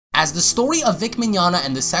As the story of VIC MIGNOGNA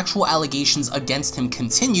and the sexual allegations against him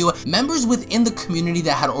continue, members within the community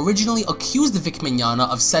that had originally accused VIC MIGNOGNA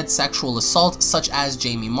of said sexual assault, such as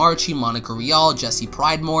Jamie Marchi, Monica Rial, Jessie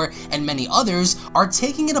Pridemore, and many others, are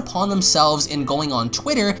taking it upon themselves in going on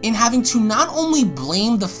Twitter in having to not only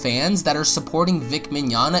blame the fans that are supporting VIC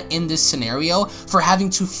MIGNOGNA in this scenario for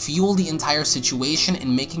having to fuel the entire situation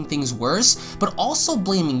and making things worse, but also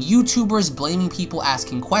blaming YouTubers, blaming people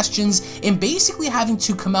asking questions, and basically having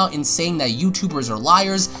to come out and saying that YouTubers are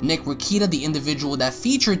liars. Nick Rakita, the individual that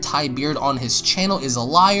featured Ty Beard on his channel, is a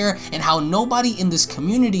liar, and how nobody in this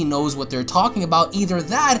community knows what they're talking about, either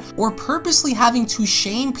that or purposely having to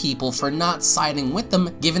shame people for not siding with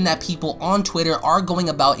them, given that people on Twitter are going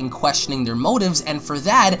about and questioning their motives, and for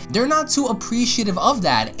that, they're not too appreciative of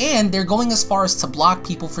that, and they're going as far as to block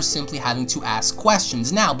people for simply having to ask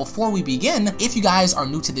questions. Now, before we begin, if you guys are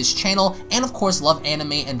new to this channel, and of course love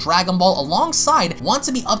anime and Dragon Ball alongside, want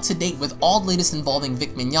to be up to date with all the latest involving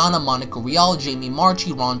VIC MIGNOGNA, Monica Rial, Jamie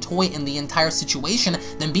Marchi, Toye, and the entire situation,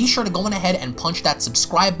 then be sure to go on ahead and punch that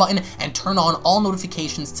subscribe button and turn on all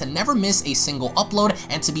notifications to never miss a single upload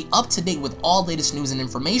and to be up to date with all latest news and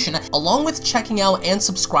information, along with checking out and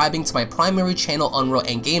subscribing to my primary channel, Unreal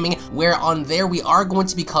and Gaming, where on there we are going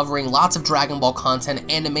to be covering lots of Dragon Ball content,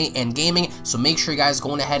 anime, and gaming, so make sure you guys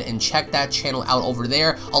go on ahead and check that channel out over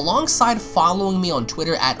there, alongside following me on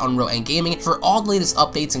Twitter at Unreal and Gaming for all the latest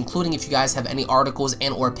updates, including if you guys have any articles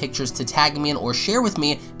and or pictures to tag me in or share with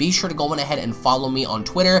me, be sure to go on ahead and follow me on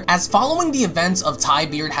Twitter. As following the events of Ty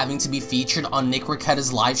Beard having to be featured on Nick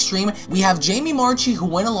Rakita's live stream, we have Jamie Marchi, who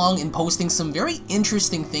went along and posting some very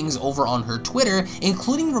interesting things over on her Twitter,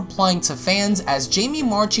 including replying to fans, as Jamie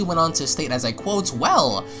Marchi went on to state, as I quote,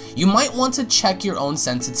 "Well, you might want to check your own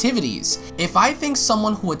sensitivities. If I think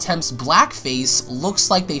someone who attempts blackface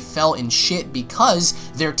looks like they fell in shit because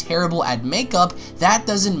they're terrible at makeup, that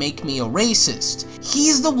doesn't make me a racist.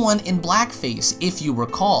 He's the one in blackface, if you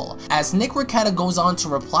recall." As Nick Rakita goes on to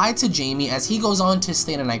reply to Jamie, as he goes on to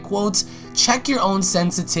state, and I quote, "Check your own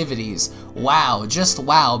sensitivities." Wow, just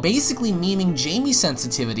wow, basically memeing Jamie's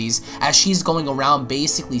sensitivities, as she's going around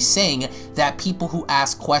basically saying that people who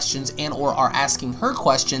ask questions and or are asking her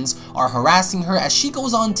questions are harassing her, as she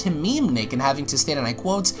goes on to meme Nick and having to state, and I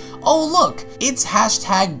quote, "Oh look, it's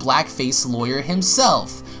hashtag blackface lawyer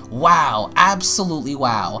himself." Wow, absolutely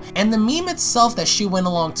wow. And the meme itself that she went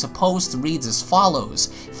along to post reads as follows: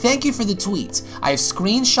 "Thank you for the tweet. I've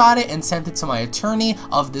screenshot it and sent it to my attorney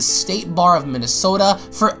of the State Bar of Minnesota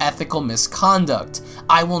for ethical misconduct.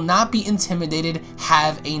 I will not be intimidated.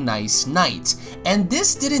 Have a nice night." And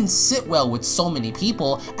this didn't sit well with so many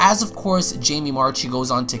people, as of course Jamie Marchi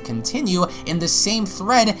goes on to continue in the same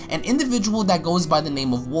thread. An individual that goes by the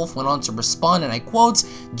name of Wolf went on to respond, and I quote,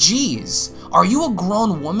 "Geez, are you a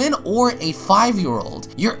grown woman or a 5-year-old?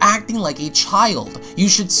 You're acting like a child. You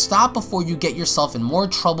should stop before you get yourself in more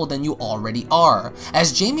trouble than you already are."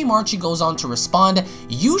 As Jamie Marchi goes on to respond,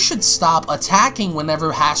 "You should stop attacking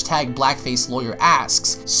whenever hashtag blackface lawyer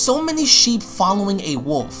asks. So many sheep following a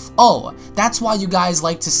wolf. Oh, that's why you guys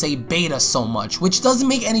like to say beta so much," which doesn't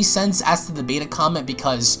make any sense as to the beta comment,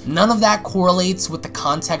 because none of that correlates with the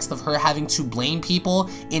context of her having to blame people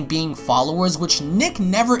in being followers, which Nick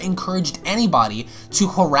never encouraged anybody to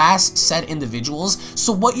harass said individuals.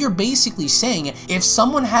 So what you're basically saying, if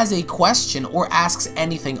someone has a question or asks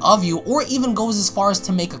anything of you, or even goes as far as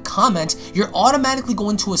to make a comment, you're automatically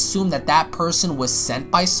going to assume that that person was sent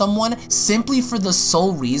by someone simply for the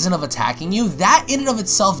sole reason of attacking you. That in and of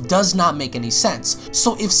itself does not make any sense.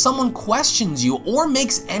 So if someone questions you or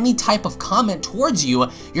makes any type of comment towards you,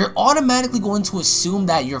 you're automatically going to assume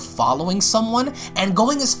that you're following someone, and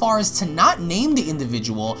going as far as to not name the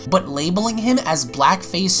individual but labeling him as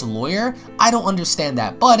blackface lawyer. I don't understand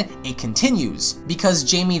that, but it continues, because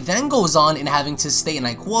Jamie then goes on in having to state, and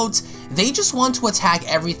I quote, "They just want to attack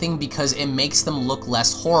everything because it makes them look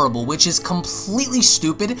less horrible," which is completely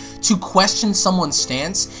stupid, to question someone's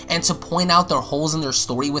stance and to point out their holes in their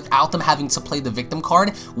story without them having to play the victim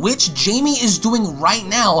card, which Jamie is doing right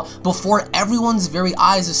now before everyone's very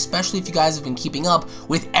eyes, especially if you guys have been keeping up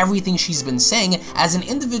with everything she's been saying. As an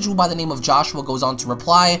individual by the name of Joshua goes on to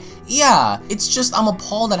reply, "Yeah, it's just I'm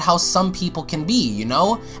appalled at how some people can be, you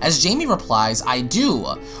know?" As Jamie replies, "I do.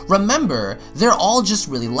 Remember, they're all just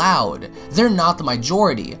really loud. loud. They're not the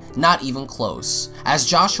majority, not even close. As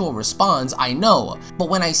Joshua responds, I know, but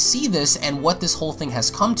when I see this and what this whole thing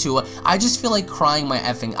has come to, I just feel like crying my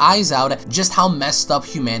effing eyes out just how messed up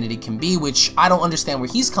humanity can be, which I don't understand where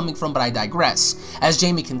he's coming from, but I digress. As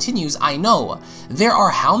Jamie continues, I know. There are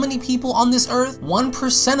how many people on this earth?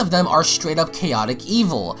 1% of them are straight up chaotic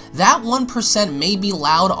evil. That 1% may be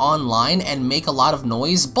loud online and make a lot of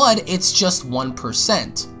noise, but it's just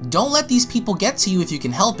 1%. Don't let these people get to you if you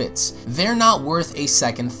can help it. They're not worth a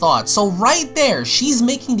second thought. So right there, she's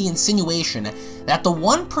making the insinuation that the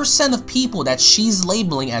 1% of people that she's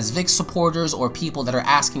labeling as Vic supporters or people that are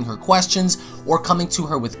asking her questions or coming to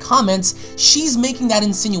her with comments, she's making that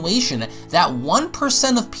insinuation that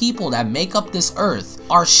 1% of people that make up this earth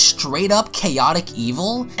are straight up chaotic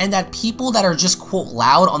evil, and that people that are just quote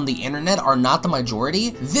loud on the internet are not the majority.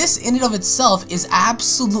 This in and of itself is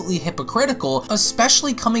absolutely hypocritical,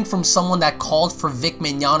 especially coming from someone that called for Vic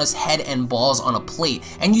Mignogna's head and balls on a plate,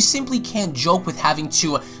 and you simply can't joke with having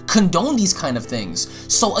to condone these kind of things.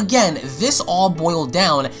 So again, this all boiled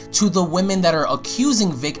down to the women that are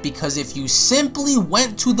accusing Vic, because if you simply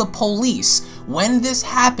went to the police when this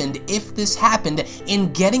happened, if this happened,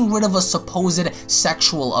 in getting rid of a supposed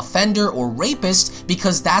sexual offender or rapist,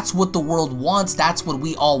 because that's what the world wants, that's what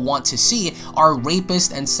we all want to see, our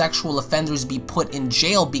rapists and sexual offenders be put in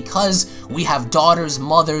jail, because we have daughters,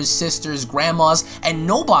 mothers, sisters, grandmas, and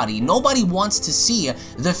nobody wants to see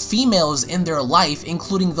the females in their life,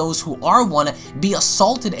 including those who are one, be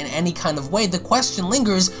assaulted in any kind of way. The question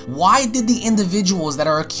lingers, why did the individuals that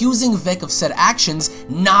are accusing Vic of said actions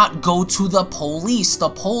not go to the police? The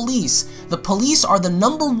police are the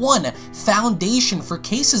 #1 foundation for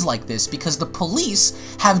cases like this, because the police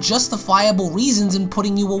have justifiable reasons in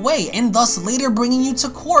putting you away and thus later bringing you to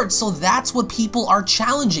court. So that's what people are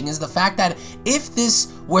challenging, is the fact that if this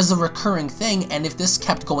was a recurring thing, and if this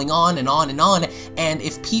kept going on and on and on, and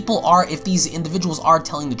if these individuals are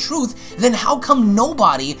telling the truth, then how come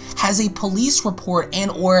nobody has a police report and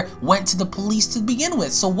or went to the police to begin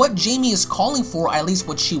with? So what Jamie is calling for, at least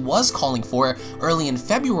what she was calling for early in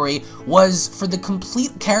February, was for the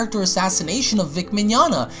complete character assassination of Vic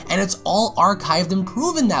Mignogna, and it's all archived and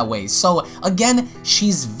proven that way. So again,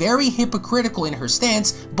 she's very hypocritical in her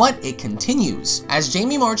stance, but it continues. As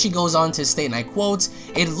Jamie Marchi goes on to state, and I quote,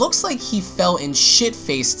 "It looks like he fell in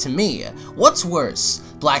shit-face to me. What's worse,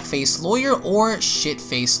 blackface lawyer or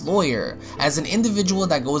shit-face lawyer?" As an individual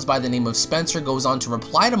that goes by the name of Spencer goes on to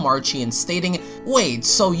reply to Marchi and stating, "Wait,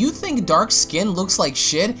 so you think dark skin looks like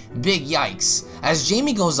shit? Big yikes." As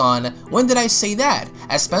Jamie goes on, "When did I say that?"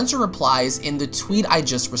 As Spencer replies, "In the tweet I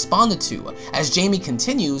just responded to." As Jamie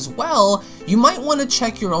continues, "Well, you might want to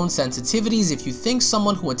check your own sensitivities if you think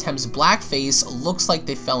someone who attempts blackface looks like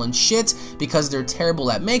they fell in shit because they're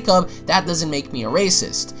terrible at makeup. That doesn't make me a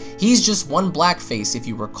racist. He's just one blackface, if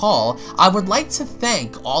you recall. I would like to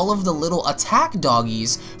thank all of the little attack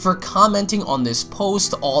doggies for commenting on this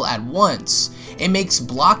post all at once. It makes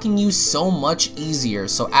blocking you so much easier."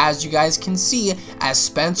 So as you guys can see, as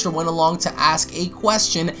Spencer went along to ask a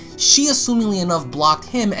question, she assumingly enough blocked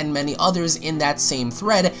him and many others in that same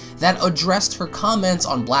thread that addressed her comments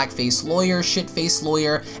on blackface lawyer, shitface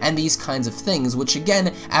lawyer, and these kinds of things, which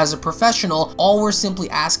again, as a professional, all we're simply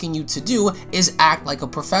asking you to do is act like a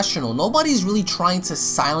professional. Nobody's really trying to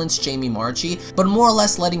silence Jamie Marchi, but more or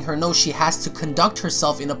less letting her know she has to conduct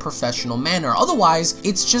herself in a professional manner. Otherwise,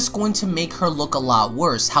 it's just going to make her look a lot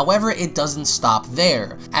worse. However, it doesn't stop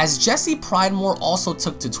there. As Jessie Pridemore also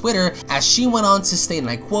took to Twitter, as she went on to state, and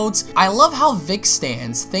I quote, "I love how Vic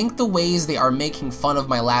stans think the ways they are making fun of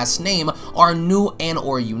my last name are new and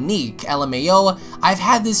or unique. LMAO, I've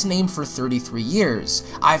had this name for 33 years.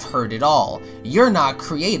 I've heard it all. You're not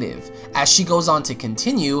creative." As she goes on to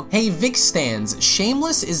continue, "Hey Vic stans,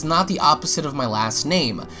 shameless is not the opposite of my last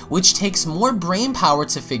name, which takes more brain power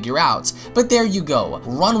to figure out. But there you go.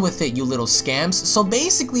 Run with it, you little scams." So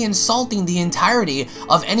basically insulting the entirety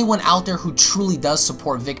of anyone out there who truly does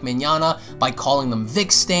support Vic Mignogna by calling them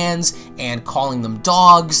Vic stans and calling them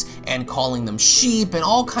dogs and calling them sheep and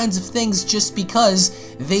all kinds of things, just because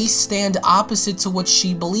they stand opposite to what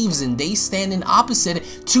she believes in. They stand in opposite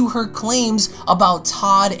to her claims about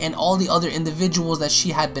Todd and all the other individuals that she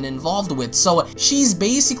had been involved with. So she's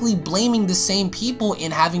basically blaming the same people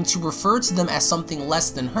in having to refer to them as something less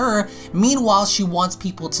than her. Meanwhile, she wants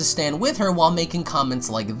people to stand with her while making comments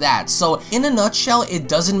like that. So in a nutshell, it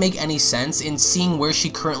doesn't make any sense in seeing where she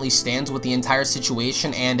currently stands with the entire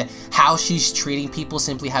situation and how she's treating people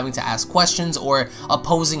simply having to to ask questions or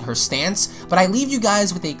opposing her stance, but I leave you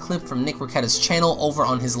guys with a clip from Nick Ricchetta's channel over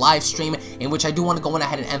on his live stream, in which I do want to go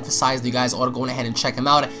ahead and emphasize that you guys ought to go ahead and check him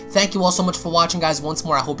out. Thank you all so much for watching, guys. Once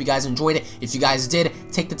more, I hope you guys enjoyed it. If you guys did,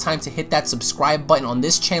 take the time to hit that subscribe button on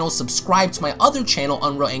this channel, subscribe to my other channel,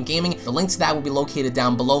 Unreal Gaming. The link to that will be located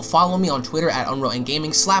down below. Follow me on Twitter at Unreal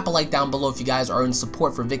Gaming. Slap a like down below if you guys are in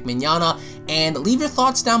support for VIC MIGNOGNA, and leave your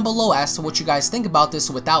thoughts down below as to what you guys think about this.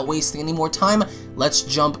 So without wasting any more time, let's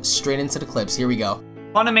jump straight into the clips. Here we go.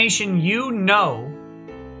 Funimation, you know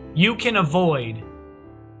you can avoid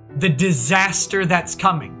the disaster that's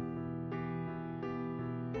coming.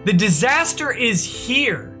 The disaster is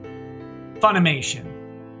here, Funimation.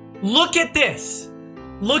 Look at this.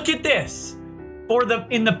 Look at this.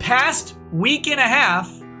 In the past week and a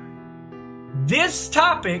half, this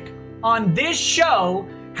topic on this show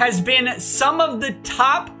has been some of the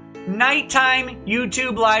top nighttime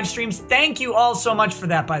YouTube live streams. Thank you all so much for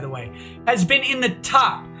that, by the way. Has been in the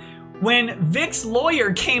top. When Vic's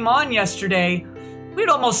lawyer came on yesterday, we had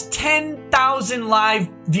almost 10,000 live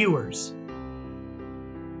viewers.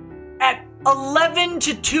 At 11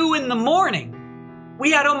 to 2 in the morning,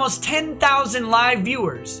 we had almost 10,000 live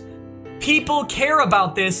viewers. People care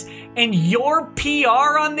about this, and your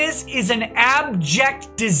PR on this is an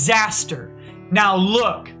abject disaster. Now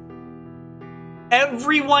look,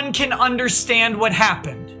 everyone can understand what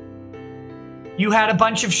happened. You had a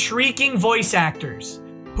bunch of shrieking voice actors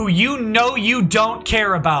who you know you don't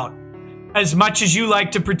care about as much as you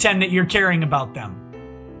like to pretend that you're caring about them.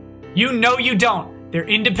 You know you don't. They're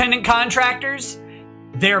independent contractors.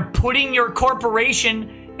 They're putting your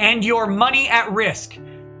corporation and your money at risk.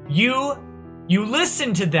 You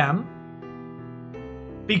listen to them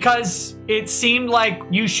because it seemed like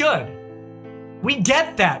you should. We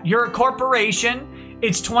get that. You're a corporation.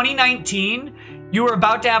 It's 2019. You were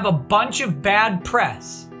about to have a bunch of bad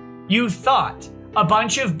press. You thought a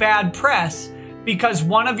bunch of bad press because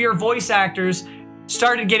one of your voice actors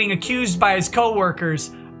started getting accused by his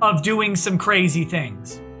coworkers of doing some crazy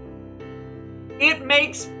things. It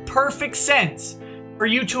makes perfect sense for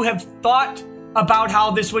you to have thought about how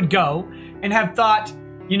this would go and have thought,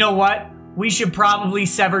 you know what? We should probably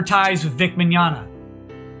sever ties with VIC MIGNOGNA.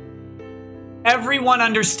 Everyone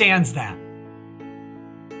understands that.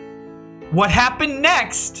 What happened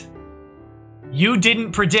next, you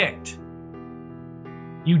didn't predict.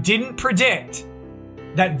 You didn't predict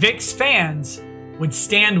that Vic's fans would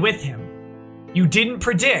stand with him. You didn't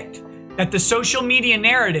predict that the social media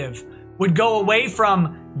narrative would go away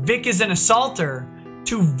from Vic is an assaulter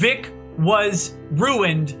to Vic was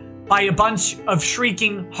ruined by a bunch of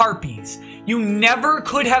shrieking harpies. You never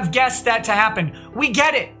could have guessed that to happen. We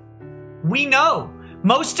get it. We know.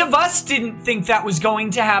 Most of us didn't think that was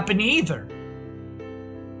going to happen either.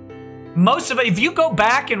 Most of it, if you go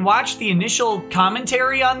back and watch the initial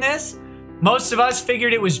commentary on this, most of us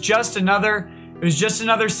figured it was just another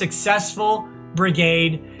successful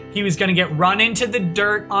brigade. He was going to get run into the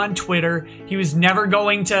dirt on Twitter. He was never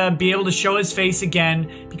going to be able to show his face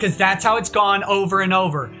again because that's how it's gone over and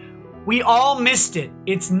over. We all missed it.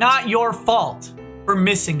 It's not your fault for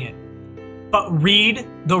missing it. But read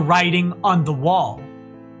the writing on the wall.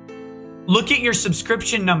 Look at your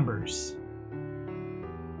subscription numbers.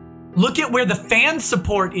 Look at where the fan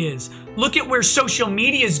support is. Look at where social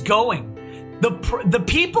media is going. The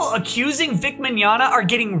people accusing VIC MIGNOGNA are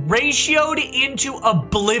getting ratioed into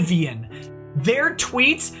oblivion. Their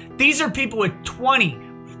tweets, these are people with 20,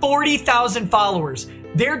 40,000 followers.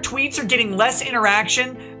 Their tweets are getting less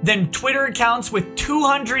interaction than Twitter accounts with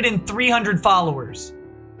 200 and 300 followers.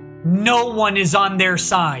 No one is on their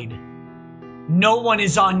side. No one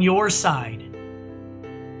is on your side.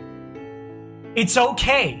 It's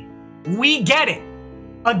okay. We get it.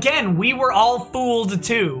 Again, we were all fooled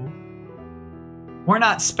too. We're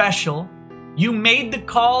not special. You made the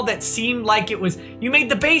call that seemed like it was... You made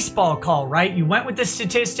the baseball call, right? You went with the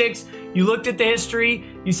statistics. You looked at the history.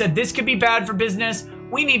 You said, this could be bad for business.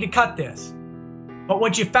 We need to cut this. But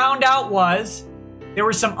what you found out was there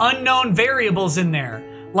were some unknown variables in there.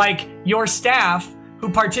 Like your staff,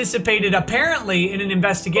 who participated apparently in an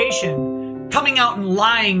investigation, coming out and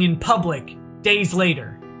lying in public days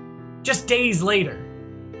later. Just days later.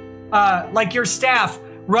 Like your staff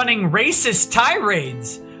running racist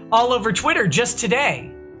tirades all over Twitter just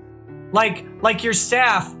today. Like your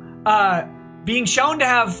staff being shown to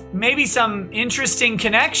have maybe some interesting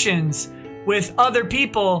connections with other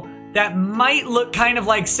people that might look kind of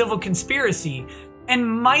like civil conspiracy and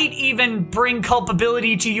might even bring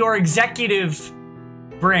culpability to your executive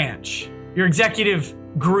branch, your executive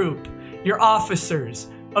group, your officers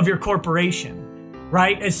of your corporation.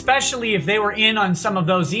 right? Especially if they were in on some of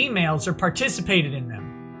those emails or participated in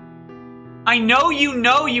them. I know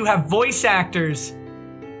you have voice actors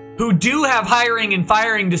who do have hiring and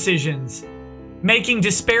firing decisions, making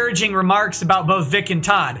disparaging remarks about both Vic and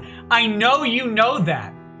Todd. I know you know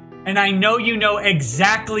that. And I know you know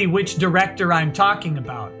exactly which director I'm talking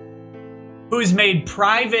about, who's made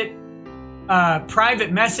private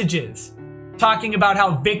messages talking about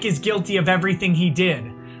how Vic is guilty of everything he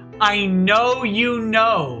did. I know you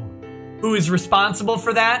know who is responsible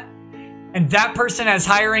for that, and that person has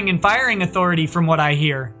hiring and firing authority from what I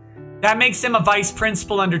hear. That makes him a vice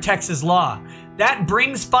principal under Texas law. That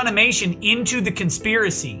brings Funimation into the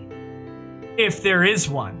conspiracy, if there is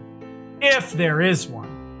one. If there is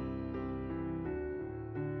one.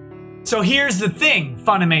 So here's the thing,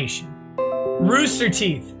 Funimation. Rooster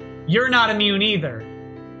Teeth, you're not immune either.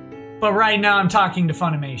 But right now I'm talking to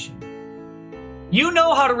Funimation. You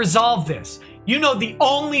know how to resolve this. You know the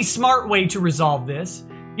only smart way to resolve this.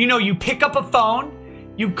 You know, you pick up a phone,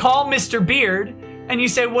 you call Mr. Beard, and you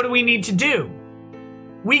say, what do we need to do?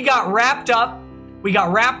 We got wrapped up. We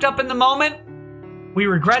got wrapped up in the moment. We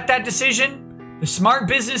regret that decision. The smart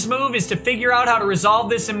business move is to figure out how to resolve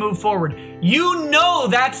this and move forward. You know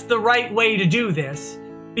that's the right way to do this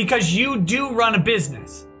because you do run a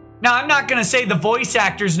business. Now, I'm not going to say the voice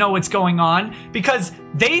actors know what's going on because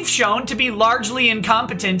they've shown to be largely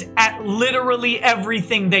incompetent at literally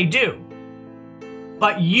everything they do.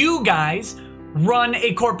 But you guys run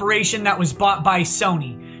a corporation that was bought by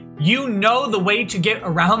Sony. You know the way to get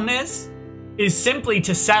around this is simply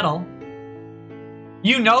to settle.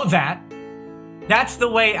 You know that. That's the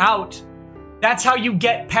way out. That's how you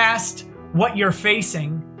get past what you're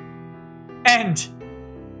facing. And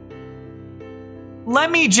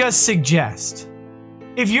let me just suggest,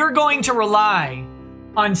 if you're going to rely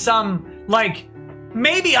on some, like,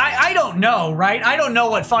 maybe, I don't know, right? I don't know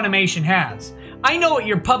what Funimation has. I know what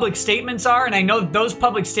your public statements are, and I know those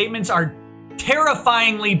public statements are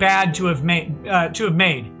terrifyingly bad to have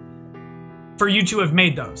made, for you to have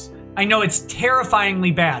made those. I know it's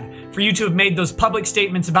terrifyingly bad for you to have made those public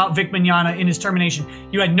statements about Vic Mignogna in his termination.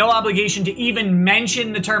 You had no obligation to even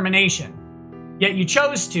mention the termination. Yet you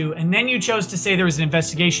chose to, and then you chose to say there was an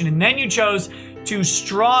investigation, and then you chose to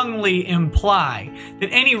strongly imply that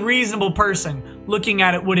any reasonable person looking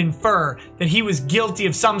at it would infer that he was guilty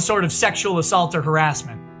of some sort of sexual assault or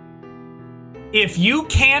harassment. If you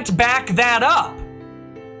can't back that up,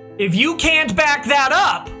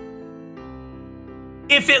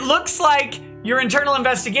 if it looks like your internal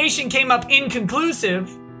investigation came up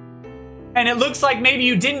inconclusive, and it looks like maybe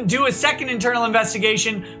you didn't do a second internal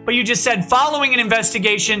investigation, but you just said following an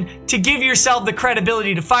investigation to give yourself the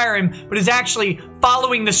credibility to fire him, but is actually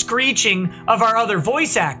following the screeching of our other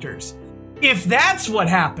voice actors. If that's what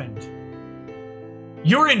happened,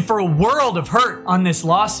 you're in for a world of hurt on this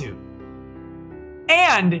lawsuit.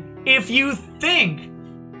 And if you think,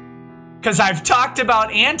 because I've talked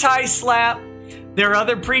about anti-slap, there are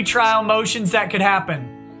other pretrial motions that could happen.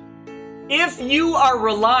 If you are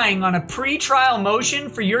relying on a pretrial motion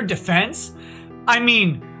for your defense, I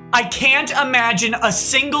mean, I can't imagine a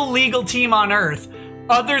single legal team on earth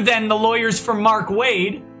other than the lawyers for Mark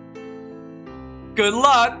Wade. Good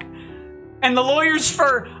luck. And the lawyers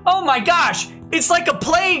for, oh my gosh, it's like a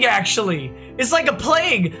plague actually. It's like a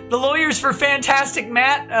plague. The lawyers for Fantastic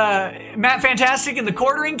Matt Fantastic in the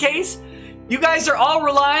quartering case. You guys are all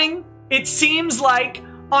relying, it seems like,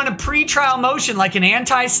 on a pretrial motion like an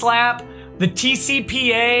anti-slap, the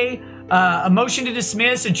TCPA, a motion to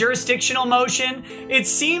dismiss, a jurisdictional motion. It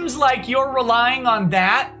seems like you're relying on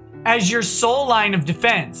that as your sole line of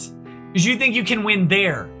defense because you think you can win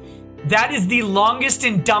there. That is the longest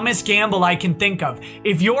and dumbest gamble I can think of.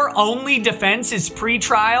 If your only defense is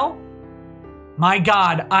pretrial, my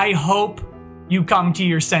God, I hope you come to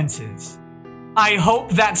your senses. I hope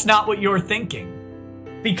that's not what you're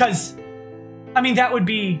thinking. Because, I mean, that would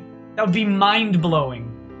be mind-blowing.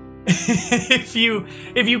 if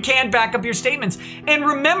you can't back up your statements. And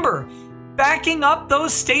remember, backing up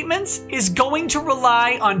those statements is going to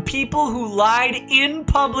rely on people who lied in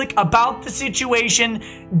public about the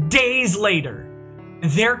situation days later.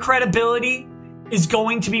 Their credibility is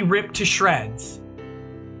going to be ripped to shreds.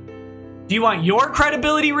 Do you want your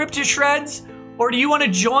credibility ripped to shreds? Or do you want to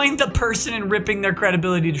join the person in ripping their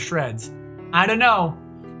credibility to shreds? I don't know.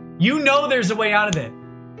 You know there's a way out of it.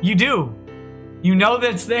 You do. You know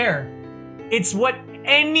that's there. It's what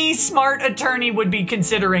any smart attorney would be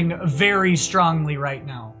considering very strongly right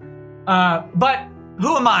now. But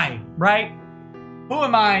who am I, right? Who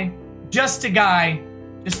am I? Just a guy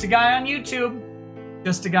on YouTube.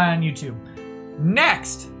 Just a guy on YouTube.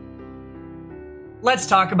 Next, let's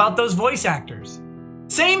talk about those voice actors.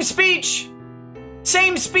 Same speech.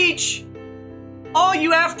 Same speech. All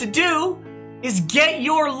you have to do is get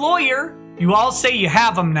your lawyer, you all say you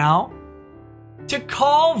have him now, to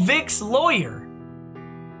call Vic's lawyer.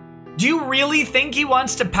 Do you really think he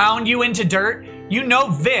wants to pound you into dirt? You know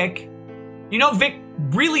Vic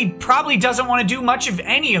really probably doesn't want to do much of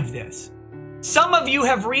any of this. Some of you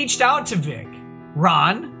have reached out to Vic.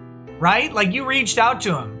 Ron, right? Like, you reached out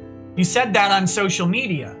to him. You said that on social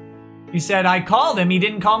media. You said, I called him, he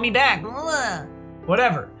didn't call me back.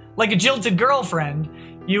 Whatever. Like a jilted girlfriend,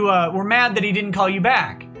 you were mad that he didn't call you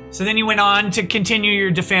back. So then you went on to continue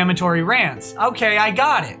your defamatory rants. Okay, I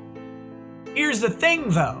got it. Here's the thing,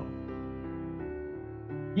 though.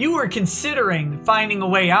 You were considering finding a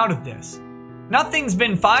way out of this. Nothing's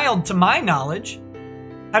been filed to my knowledge.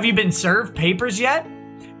 Have you been served papers yet?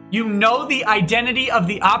 You know the identity of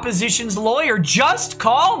the opposition's lawyer. Just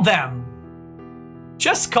call them.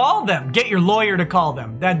 Just call them. Get your lawyer to call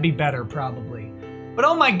them. That'd be better, probably. But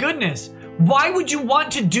oh my goodness, why would you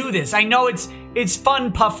want to do this? I know it's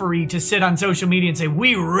fun puffery to sit on social media and say,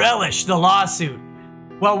 we relish the lawsuit.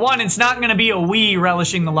 Well, one, it's not going to be a we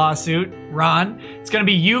relishing the lawsuit, Ron. It's going to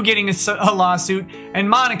be you getting a lawsuit and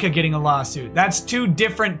Monica getting a lawsuit. That's two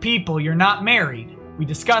different people. You're not married. We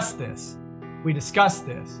discussed this. We discussed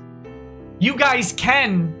this. You guys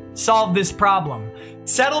can solve this problem.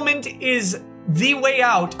 Settlement is the way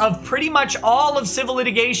out of pretty much all of civil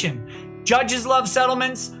litigation. Judges love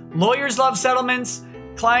settlements. Lawyers love settlements.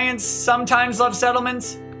 Clients sometimes love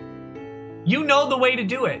settlements. You know the way to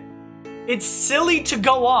do it. It's silly to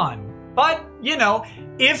go on. But, you know,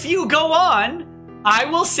 if you go on, I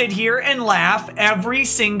will sit here and laugh every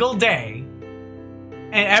single day.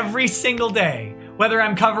 And every single day. Whether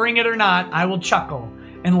I'm covering it or not, I will chuckle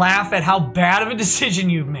and laugh at how bad of a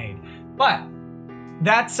decision you've made. But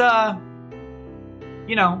that's,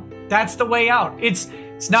 you know, that's the way out. It's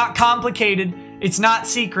not complicated. It's not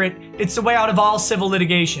secret. It's the way out of all civil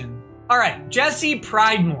litigation. All right, Jessie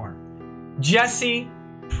Pridemore. Jessie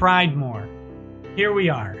Pridemore. Here we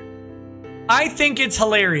are. I think it's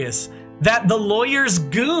hilarious that the lawyer's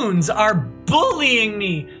goons are bullying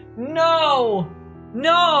me. No,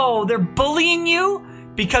 they're bullying you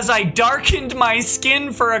because I darkened my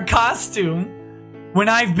skin for a costume when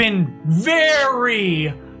I've been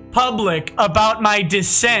very public about my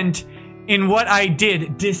dissent in what I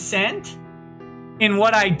did. Dissent? In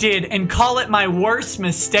what I did, and call it my worst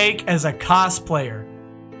mistake as a cosplayer.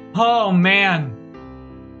 Oh man.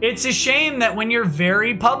 It's a shame that when you're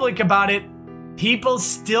very public about it, people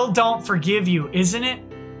still don't forgive you, isn't it?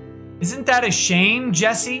 Isn't that a shame,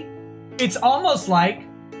 Jessie? It's almost like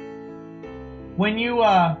when you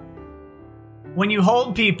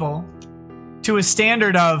hold people to a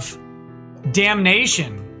standard of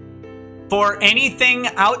damnation for anything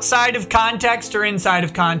outside of context or inside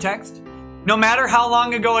of context, no matter how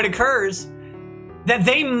long ago it occurs, that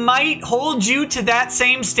they might hold you to that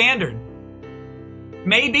same standard.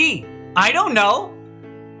 Maybe. I don't know.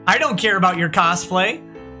 I don't care about your cosplay.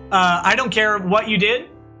 I don't care what you did.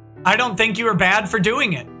 I don't think you were bad for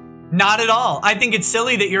doing it. Not at all. I think it's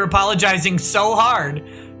silly that you're apologizing so hard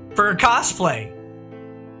for a cosplay.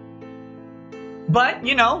 But,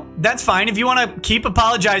 you know, that's fine. If you want to keep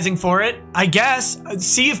apologizing for it, I guess.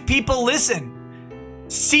 See if people listen.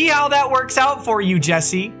 See how that works out for you,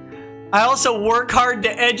 Jessie. I also work hard to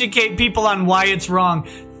educate people on why it's wrong.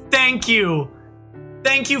 Thank you.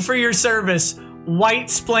 Thank you for your service.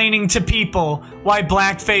 White-splaining to people why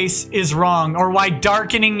blackface is wrong or why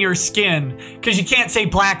darkening your skin. Because you can't say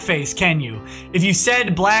blackface, can you? If you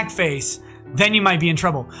said blackface, then you might be in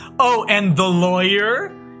trouble. Oh, and the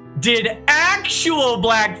lawyer did actual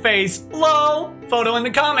blackface. Lol. Photo in the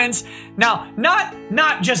comments. Now,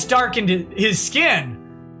 not just darkened his skin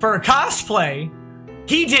for a cosplay.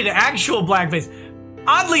 He did actual blackface.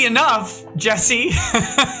 Oddly enough, Jessie.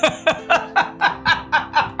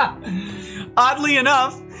 Oddly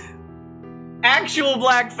enough, actual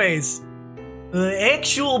blackface.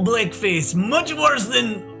 Actual blackface. Much worse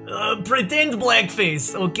than pretend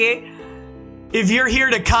blackface, okay? If you're here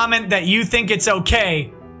to comment that you think it's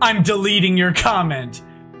okay, I'm deleting your comment.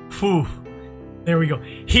 Whew. There we go.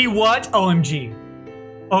 He what? OMG.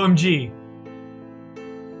 OMG.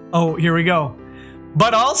 Oh, here we go.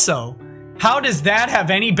 But also, how does that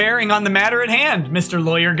have any bearing on the matter at hand, Mr.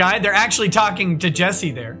 Lawyer Guy? They're actually talking to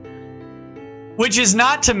Jessie there. Which is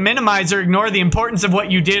not to minimize or ignore the importance of what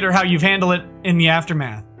you did or how you've handled it in the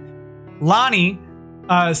aftermath. Lonnie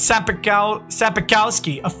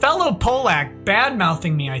Sapikowski, a fellow Polak,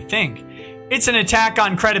 bad-mouthing me, I think. It's an attack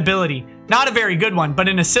on credibility. Not a very good one, but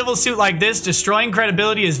in a civil suit like this, destroying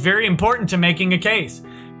credibility is very important to making a case.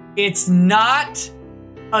 It's not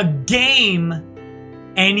a game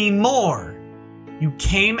anymore. You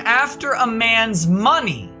came after a man's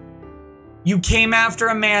money. You came after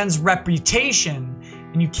a man's reputation,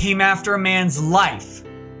 and you came after a man's life.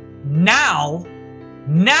 Now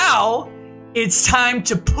it's time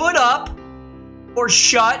to put up or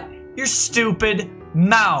shut your stupid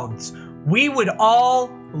mouths. We would all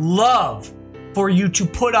love for you to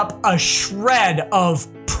put up a shred of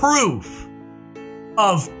proof.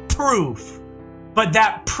 But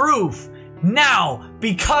that proof now,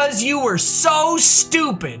 because you were so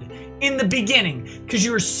stupid in the beginning, because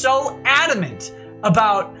you were so adamant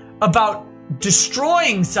about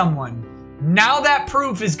destroying someone, now that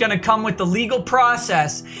proof is going to come with the legal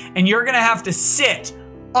process, and you're going to have to sit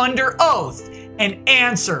under oath and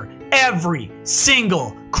answer every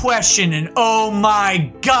single question. And oh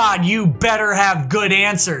my God, you better have good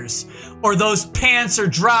answers, or those pants are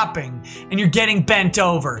dropping and you're getting bent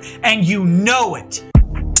over, and you know it.